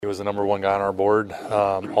was the number one guy on our board.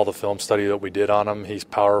 All the film study that we did on him, he's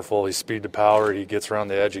powerful, he's speed to power, he gets around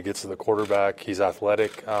the edge, he gets to the quarterback, he's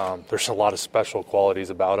athletic. There's a lot of special qualities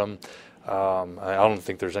about him. I don't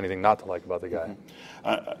think there's anything not to like about the guy.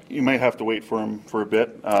 You may have to wait for him for a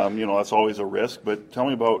bit. That's always a risk. But tell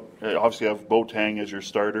me about, obviously you have Boateng as your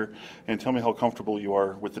starter, and tell me how comfortable you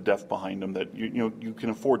are with the depth behind him that you can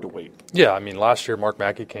afford to wait. Yeah, I mean, last year Mark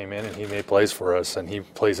Mackey came in and he made plays for us, and he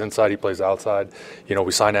plays inside, he plays outside.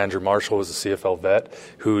 We signed Andrew Marshall as a CFL vet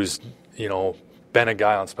who's, been a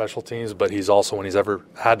guy on special teams, but he's also, when he's ever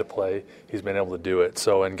had to play, he's been able to do it.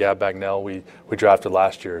 So, and Gab Bagnell, we drafted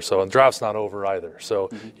last year. So, the draft's not over either. So,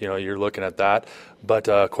 you're looking at that. But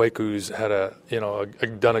Kweku's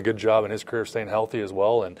had done a good job in his career staying healthy as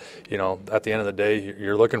well. And, at the end of the day,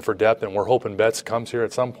 you're looking for depth, and we're hoping Betts comes here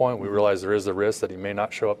at some point. We realize there is the risk that he may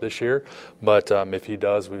not show up this year. But if he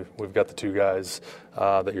does, we've got the two guys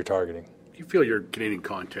that you're targeting. Do you feel your Canadian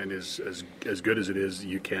content is as good as it is?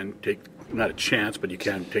 You can take, not a chance, but you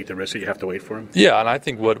can take the risk that you have to wait for him? Yeah, and I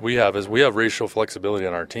think what we have is we have racial flexibility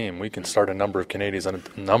on our team. We can start a number of Canadians on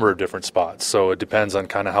a number of different spots. So it depends on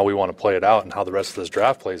kind of how we want to play it out and how the rest of this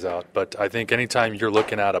draft plays out. But I think anytime you're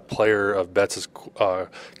looking at a player of Betts'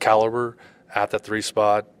 caliber at that 3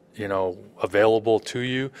 spot, available to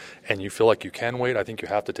you, and you feel like you can wait, I think you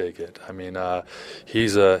have to take it. I mean,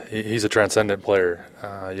 he's a transcendent player.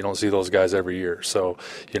 You don't see those guys every year. So,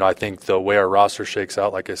 I think the way our roster shakes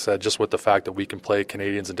out, like I said, just with the fact that we can play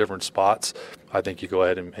Canadians in different spots, I think you go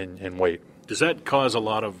ahead and wait. Does that cause a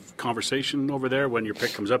lot of conversation over there when your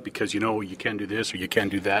pick comes up because you can do this or you can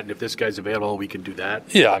do that, and if this guy's available, we can do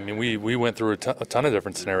that? Yeah, I mean, we went through a ton of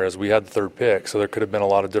different scenarios. We had the 3rd pick, so there could have been a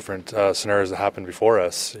lot of different scenarios that happened before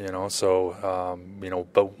us, So,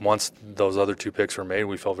 but once those other 2 picks were made,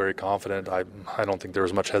 we felt very confident. I don't think there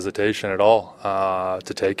was much hesitation at all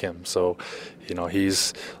to take him. So,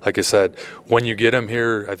 he's, like I said, when you get him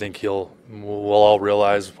here, I think we'll all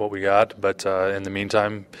realize what we got. But in the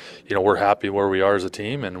meantime, we're happy where we are as a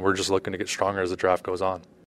team, and we're just looking to get stronger as the draft goes on.